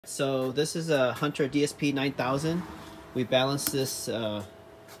So this is a Hunter DSP 9000. We balanced this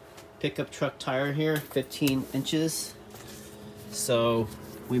pickup truck tire here 15 inches. So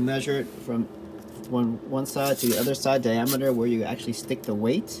we measure it from one side to the other side diameter where you actually stick the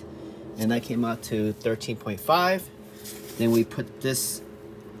weight, and that came out to 13.5. Then we put this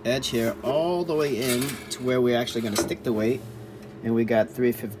edge here all the way in to where we're actually going to stick the weight, and we got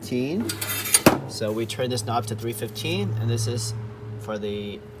 315. So we turn this knob to 315, and this is for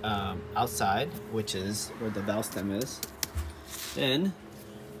the outside, which is where the valve stem is. Then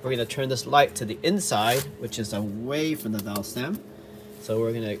we're going to turn this light to the inside, which is away from the valve stem. So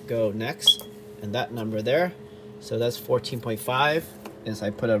we're going to go next, and that number there, so that's 14.5. is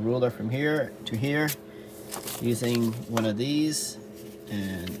I put a ruler from here to here using one of these,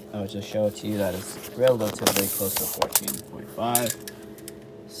 and I'll just show it to you that it's relatively close to 14.5.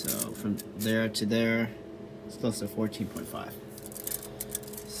 So from there to there, it's close to 14.5.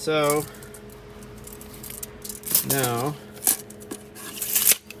 So now,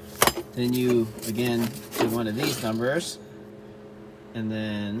 then you again do one of these numbers, and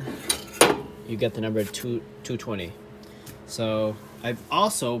then you get the number 220. So I've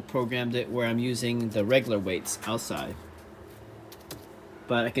also programmed it where I'm using the regular weights outside.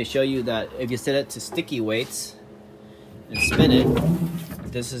 But I can show you that if you set it to sticky weights and spin it,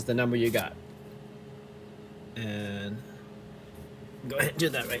 this is the number you got. And go ahead and do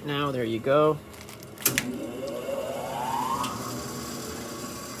that right now. There you go.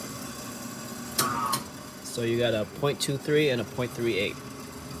 So you got a 0.23 and a 0.38.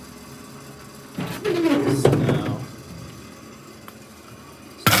 So now,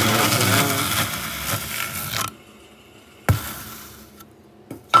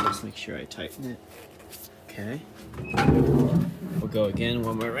 just make sure I tighten it. Okay. We'll go again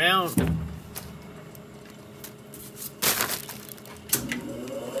one more round.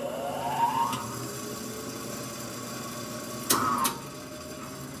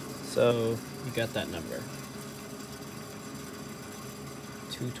 So you got that number,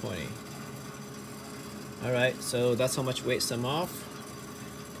 220. All right, so that's how much weight some off,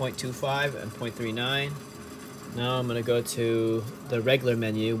 0.25 and 0.39. Now I'm gonna go to the regular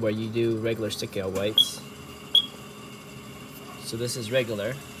menu where you do regular stick scale weights. So this is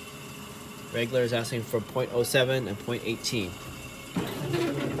regular. Regular is asking for 0.07 and 0.18.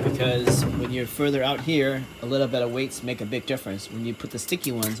 Because when you're further out here, a little bit of weights make a big difference. When you put the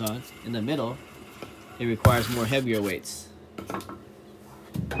sticky ones on in the middle, it requires more heavier weights.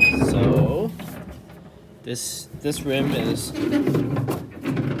 So this rim is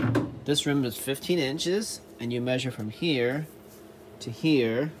 15 inches, and you measure from here to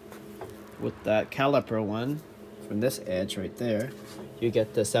here with that caliper one from this edge right there. You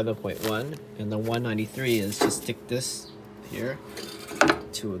get the 7.1, and the 193 is just stick this here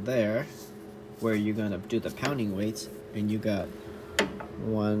to there where you're gonna do the pounding weights, and you got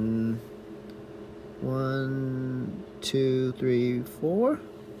 1, 2, 3, 4.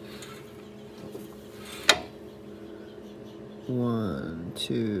 1,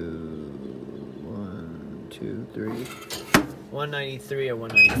 2, 3. 193 or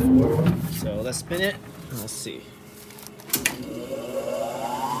 194. So let's spin it and let's see.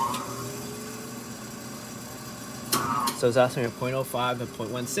 So it's asking for 0.05 and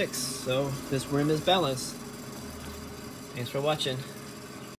 0.16. So this rim is balanced. Thanks for watching.